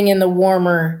staying in the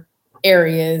warmer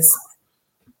areas,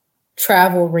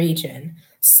 travel region.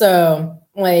 So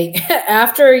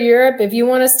after Europe, if you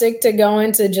want to stick to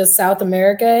going to just South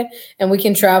America and we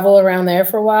can travel around there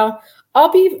for a while,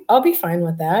 I'll be fine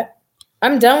with that.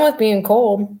 I'm done with being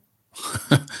cold.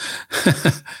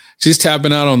 She's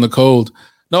tapping out on the cold.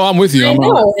 No, I'm with you. I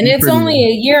know, and it's only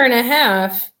a year and a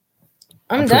half.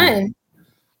 I'm done.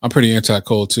 I'm pretty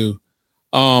anti-cold too.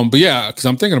 But yeah, because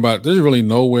I'm thinking about there's really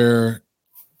nowhere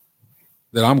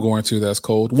that I'm going to that's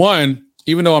cold. One,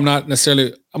 even though I'm not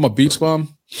necessarily, I'm a beach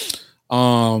bum.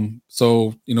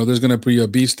 So, there's going to be a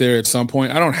beach there at some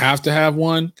point. I don't have to have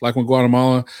one. Like when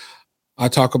Guatemala, I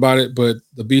talk about it, but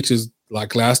the beach is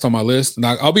last on my list. And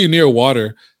I'll be near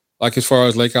water, as far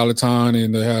as Lake Alitan,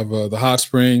 and they have the hot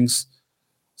springs.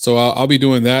 So I'll be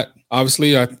doing that.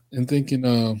 Obviously, I'm thinking,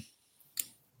 I'm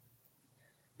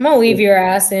gonna leave your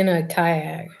ass in a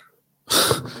kayak.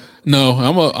 No,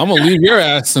 I'm gonna leave your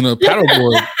ass in a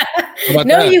paddleboard. No,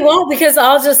 that? you won't, because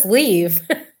I'll just leave.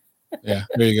 Yeah,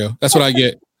 there you go. That's what I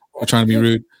get for trying to be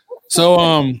rude.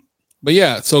 So, but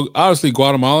yeah, so obviously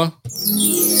Guatemala,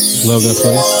 love that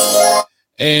place.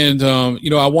 And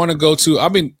I want to go to.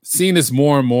 I've been seeing this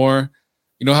more and more.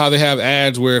 You know how they have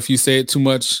ads where if you say it too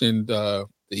much, and the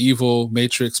evil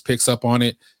Matrix picks up on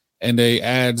it, and the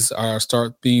ads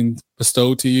start being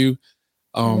bestowed to you.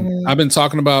 I've been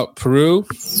talking about Peru, and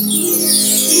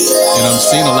I'm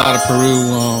seeing a lot of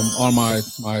Peru on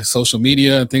my social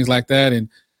media and things like that, and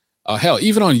hell,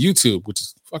 even on YouTube, which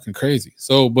is fucking crazy.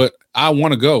 So, but I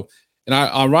want to go, and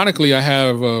ironically, I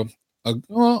have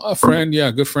a friend,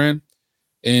 a good friend,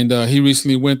 and he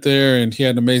recently went there, and he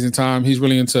had an amazing time. He's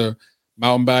really into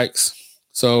mountain bikes,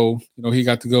 so he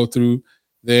got to go through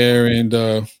there, and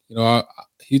I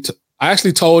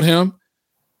actually told him.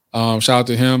 Shout out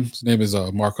to him. His name is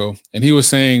Marco, and he was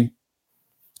saying,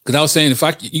 because I was saying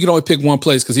you can only pick one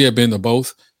place because he had been to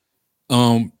both.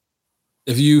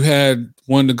 If you had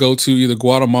one to go to either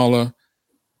Guatemala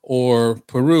or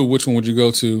Peru, which one would you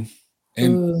go to?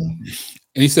 And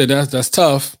he said that's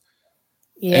tough.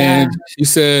 Yeah. And he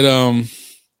said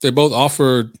they both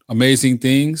offered amazing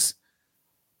things,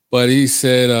 but he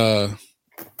said,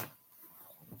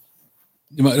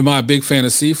 am I a big fan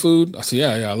of seafood? I said,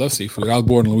 yeah, I love seafood. I was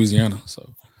born in Louisiana,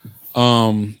 so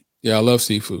I love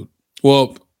seafood.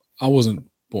 Well, I wasn't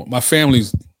born. My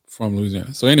family's from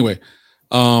Louisiana, so anyway,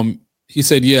 he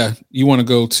said, yeah, you want to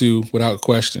go to, without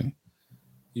question,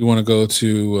 you want to go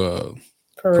to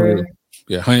Peru.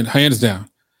 Yeah, hands down.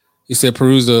 He said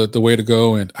Peru's the way to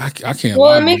go, and I can't.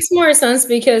 Well, it makes more sense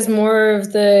because more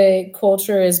of the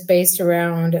culture is based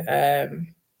around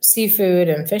seafood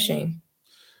and fishing.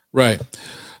 Right.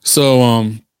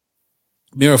 So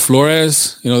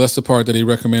Miraflores, that's the part that he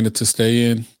recommended to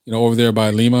stay in, over there by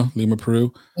Lima,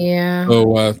 Peru. Yeah.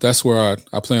 So that's where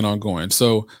I plan on going.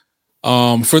 So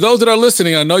for those that are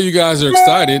listening, I know you guys are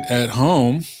excited at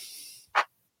home.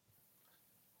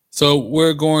 So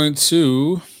we're going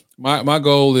to, my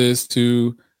goal is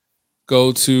to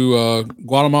go to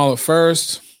Guatemala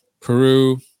first,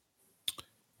 Peru,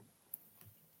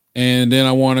 and then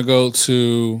I want to go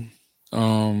to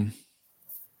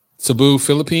Cebu,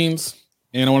 Philippines,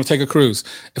 and I want to take a cruise.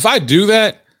 If I do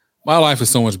that, my life is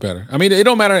so much better. I mean, it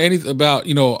don't matter anything about,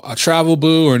 a travel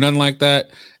boo or nothing like that.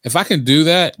 If I can do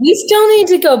that. We still need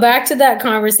to go back to that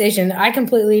conversation. I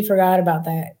completely forgot about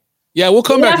that. Yeah, we'll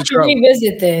come back to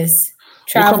revisit this.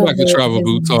 We'll come back to travel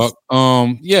boo talk.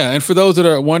 And for those that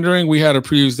are wondering, we had a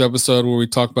previous episode where we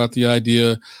talked about the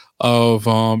idea of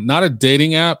not a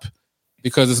dating app,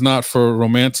 because it's not for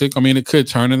romantic. I mean, it could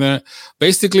turn in that.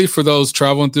 Basically, for those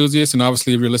travel enthusiasts, and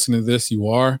obviously if you're listening to this, you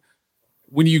are.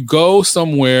 When you go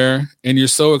somewhere and you're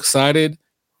so excited,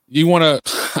 you want to,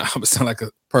 I sound like a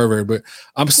pervert, but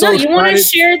I'm so excited. You want to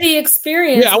share the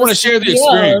experience. Yeah, I want to share the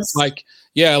experience.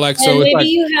 So maybe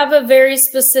you have a very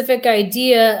specific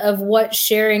idea of what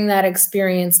sharing that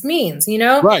experience means,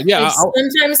 Right, yeah.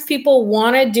 Sometimes people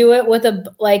want to do it with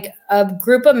a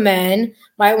group of men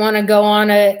might want to go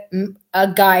on a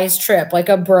guy's trip, like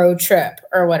a bro trip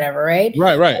or whatever, right?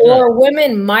 Right. Or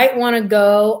women might want to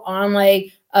go on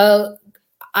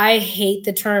I hate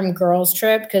the term girls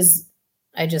trip because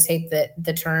I just hate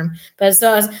the term. But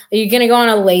so are you going to go on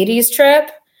a ladies trip?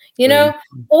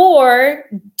 Or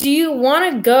do you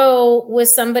want to go with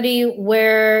somebody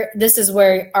where this is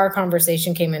where our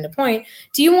conversation came into point?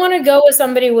 Do you want to go with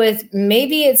somebody with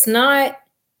maybe it's not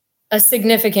a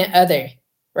significant other,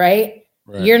 right?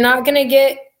 You're not going to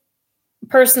get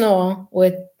personal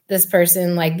with this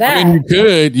person like that. I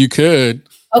mean, you could.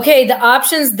 Okay, the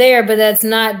option's there, but that's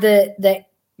not the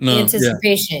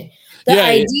anticipation. Yeah. The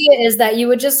idea is that you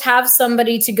would just have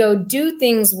somebody to go do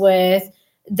things with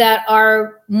that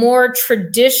are more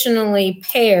traditionally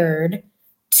paired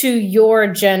to your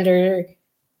gender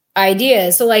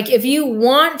ideas. So if you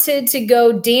wanted to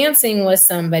go dancing with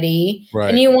somebody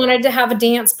and you wanted to have a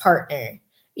dance partner,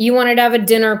 you wanted to have a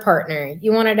dinner partner,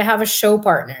 you wanted to have a show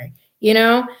partner,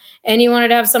 and you wanted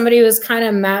to have somebody who was kind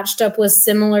of matched up with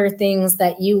similar things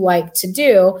that you like to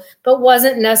do, but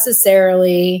wasn't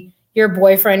necessarily your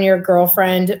boyfriend, your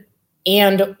girlfriend,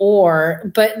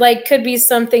 but could be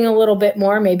something a little bit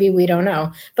more. Maybe we don't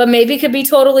know, but maybe could be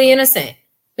totally innocent.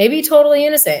 Maybe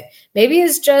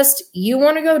it's just you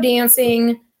want to go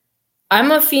dancing. I'm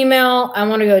a female. I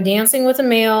want to go dancing with a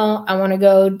male.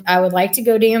 I would like to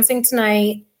go dancing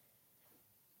tonight.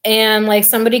 And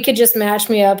somebody could just match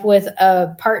me up with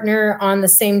a partner on the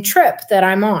same trip that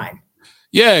I'm on.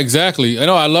 Yeah, exactly. I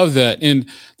know. I love that. And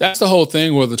that's the whole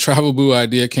thing where the travel boo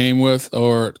idea came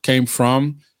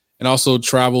from. And also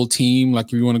travel team,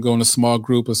 if you want to go in a small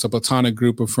group, a platonic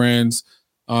group of friends,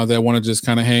 that want to just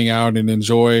kind of hang out and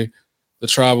enjoy the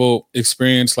travel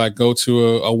experience, like go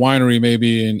to a winery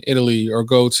maybe in Italy, or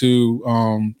go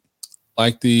to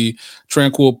like the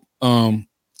tranquil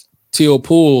teal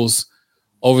pools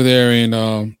over there in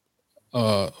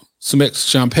Sumic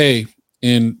Champay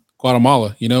in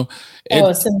Guatemala, you know?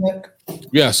 Sumic.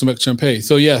 Yeah, Sumic Champay.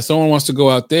 So yeah, someone wants to go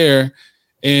out there,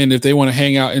 and if they want to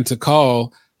hang out in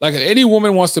Tikal, like any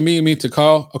woman wants to meet me to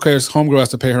Tikal, okay, this homegirl has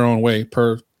to pay her own way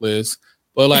per Liz.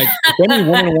 But like if any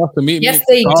woman wants to meet me, yes,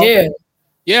 they do.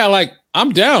 Yeah, like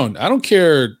I'm down. I don't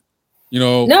care, you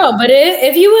know. No, but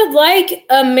if you would like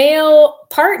a male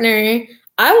partner,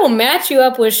 I will match you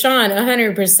up with Sean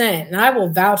 100%, and I will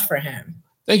vouch for him.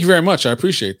 Thank you very much. I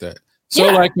appreciate that. So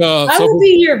yeah, like I will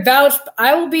be your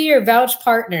vouch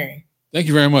partner. Thank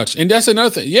you very much. And that's another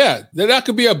thing. Yeah, that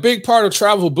could be a big part of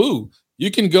Travel Boo. You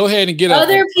can go ahead and get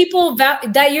other people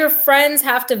that your friends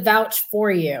have to vouch for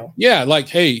you. Yeah, like,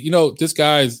 hey, you know, this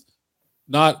guy's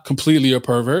not completely a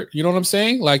pervert. You know what I'm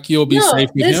saying? Like, you'll be safe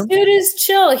with him. This dude is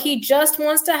chill. He just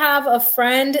wants to have a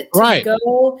friend to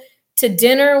go to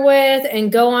dinner with and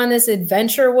go on this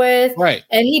adventure with. Right.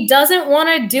 And he doesn't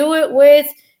want to do it with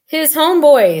his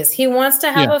homeboys. He wants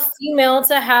to have a female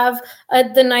to have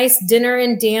the nice dinner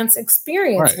and dance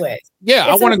experience with. Yeah,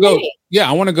 I want to go. Yeah,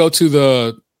 I want to go to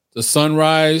the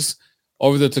sunrise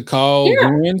over the Tikal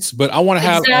ruins, but I want to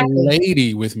have a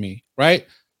lady with me, right?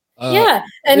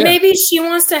 And maybe she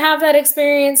wants to have that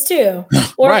experience too,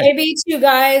 or maybe two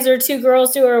guys or two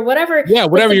girls too, or whatever. Yeah,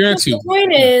 whatever you're into. The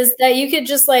point is that you could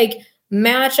just like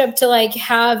match up to like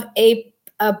have a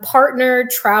partner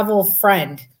travel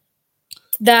friend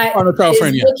that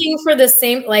is looking for the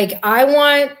same. Like, I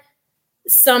want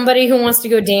somebody who wants to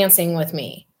go dancing with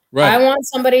me. Right. I want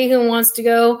somebody who wants to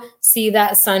go see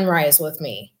that sunrise with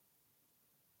me.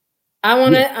 I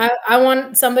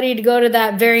want somebody to go to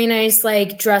that very nice,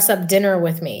 like, dress up dinner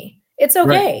with me. It's okay.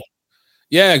 Right.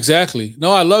 Yeah, exactly.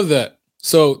 No, I love that.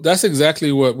 So that's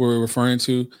exactly what we're referring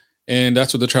to. And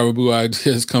that's what the Travel Boo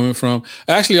idea is coming from.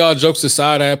 Actually, all jokes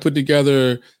aside, I put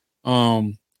together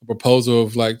a proposal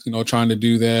of, like, you know, trying to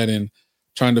do that and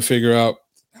trying to figure out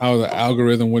how the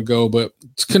algorithm would go. But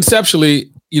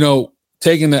conceptually, you know,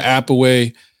 taking the app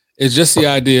away is just the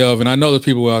idea of, and I know the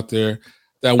people out there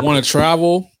that want to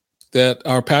travel, that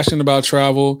are passionate about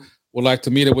travel, would like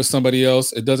to meet it with somebody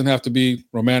else. It doesn't have to be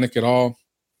romantic at all.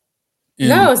 And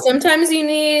no, sometimes you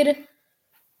need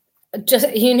a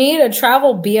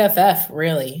travel BFF,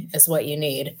 really, is what you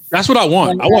need. That's what I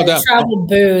want. Like, I want that. Travel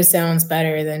Boo sounds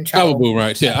better than Travel Boo,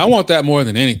 right? Yeah, I want that more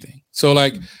than anything. So,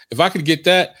 like, if I could get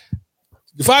that,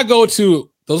 if I go to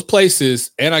those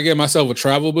places and I get myself a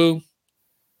Travel Boo,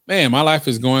 man, my life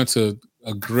is going to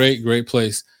a great, great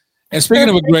place. And speaking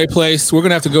of a great place, we're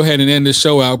going to have to go ahead and end this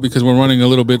show out because we're running a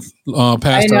little bit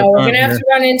past our time. We're going to have to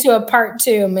run into a part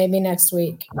 2 maybe next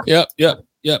week. Yep.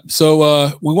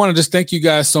 So we want to just thank you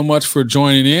guys so much for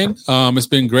joining in. It's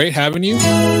been great having you.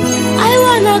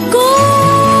 I want to go.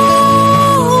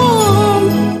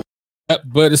 Yep,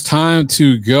 but it's time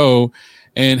to go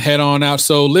and head on out.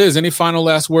 So, Liz, any final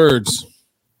last words?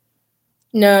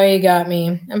 No, you got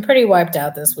me. I'm pretty wiped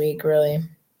out this week, really.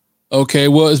 Okay,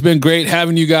 well, it's been great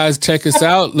having you guys check us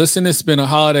out. Listen, it's been a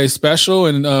holiday special,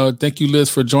 and thank you, Liz,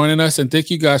 for joining us, and thank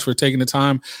you guys for taking the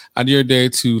time out of your day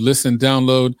to listen,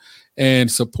 download,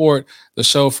 and support the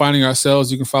show, Finding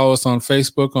Ourselves. You can follow us on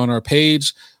Facebook on our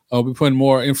page. We'll be putting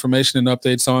more information and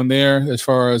updates on there as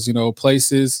far as, you know,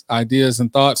 places, ideas,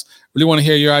 and thoughts. Really want to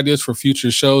hear your ideas for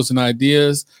future shows and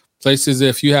ideas, places.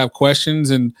 If you have questions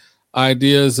and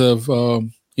ideas of,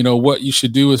 you know, what you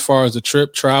should do as far as a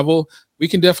trip, travel, we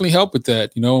can definitely help with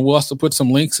that. You know, and we'll also put some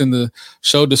links in the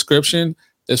show description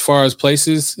as far as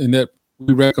places and that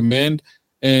we recommend,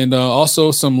 and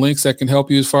also some links that can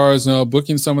help you as far as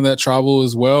booking some of that travel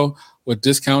as well, with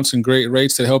discounts and great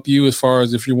rates to help you as far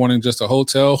as if you're wanting just a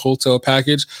hotel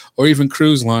package, or even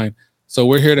cruise line. So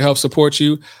we're here to help support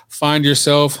you. Find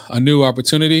yourself a new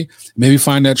opportunity, maybe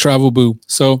find that Travel Boo.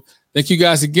 So thank you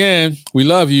guys again. We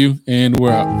love you, and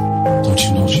we're out. Don't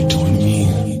you know what you're doing to me?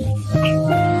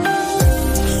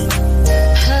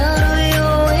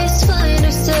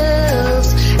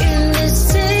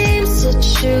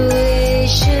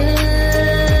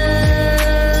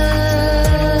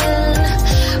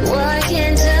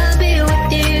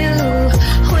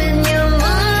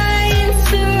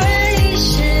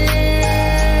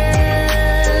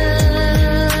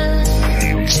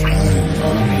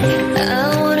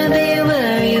 I wanna be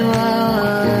where you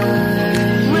are,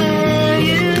 where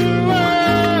you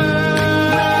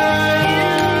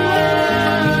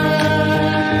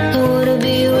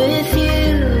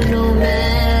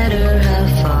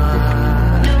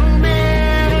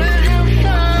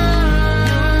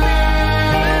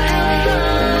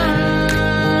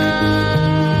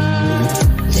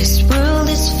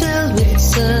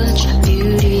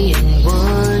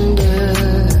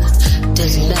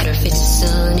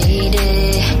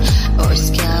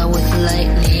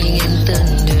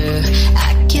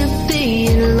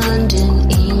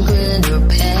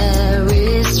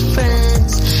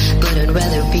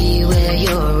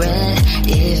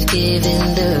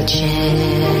given the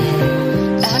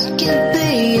chance. I could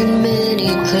be in many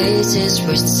places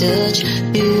where such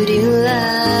beauty lies,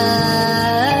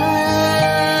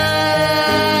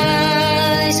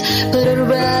 but I'd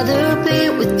rather be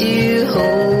with you,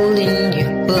 holding you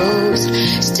close,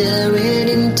 staring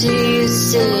into your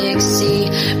sexy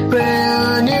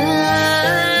brown eyes.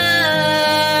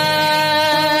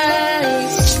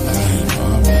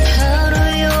 How do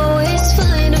we always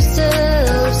find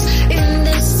ourselves in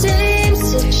the same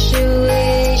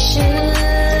situation?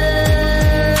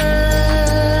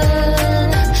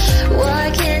 Why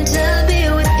can't I be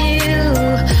with you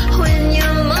when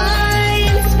you're my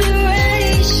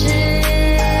inspiration?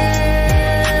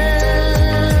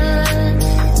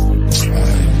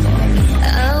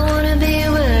 I wanna be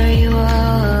where you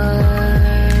are,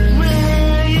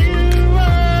 where you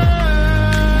are.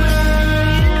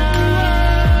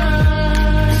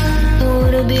 I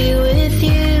wanna be with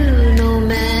you no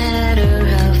matter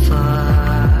how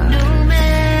far, no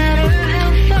matter how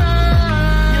far,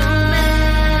 no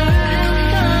matter how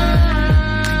far.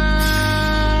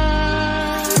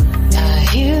 I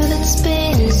hear that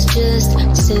Spain is just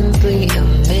simply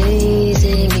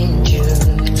amazing in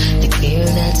June. The clear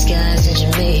night skies in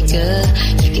Jamaica,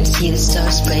 you can see the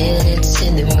stars, planets,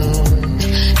 and the moon.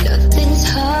 Nothing's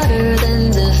hotter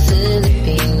than the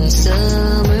Philippines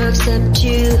summer except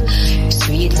you. Your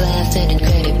sweet laugh and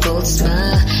incredible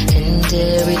smile and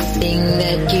everything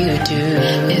that you do.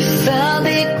 If I'll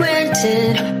be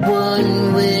granted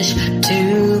one wish to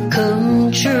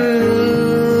come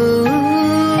true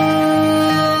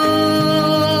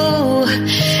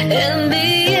and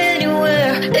be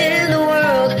anywhere in the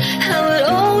world, I would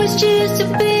always choose to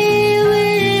be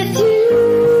with you.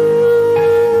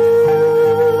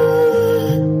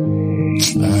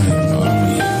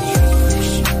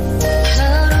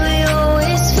 How do we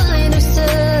always find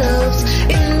ourselves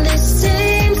in the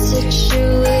same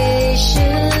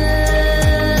situation?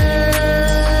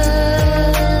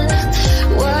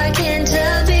 Why can't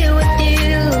I be with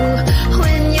you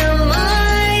when you're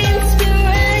my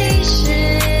inspiration?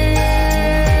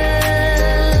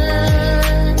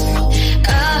 I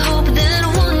hope that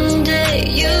one day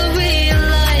you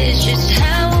realize just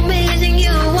how amazing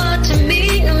you are to me.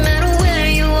 No matter where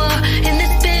you are in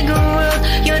this big world,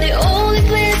 you're the only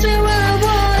place where I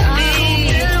wanna be.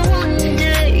 I hope that one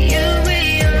day you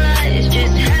realize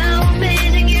just how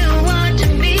amazing you are to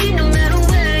me. No matter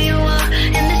where you are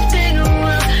in this big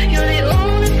world, you're the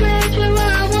only place where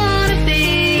I wanna be.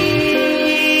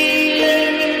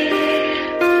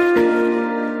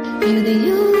 You're the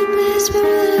only place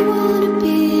where I wanna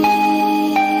be.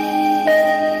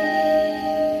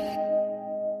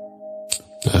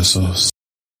 That's us.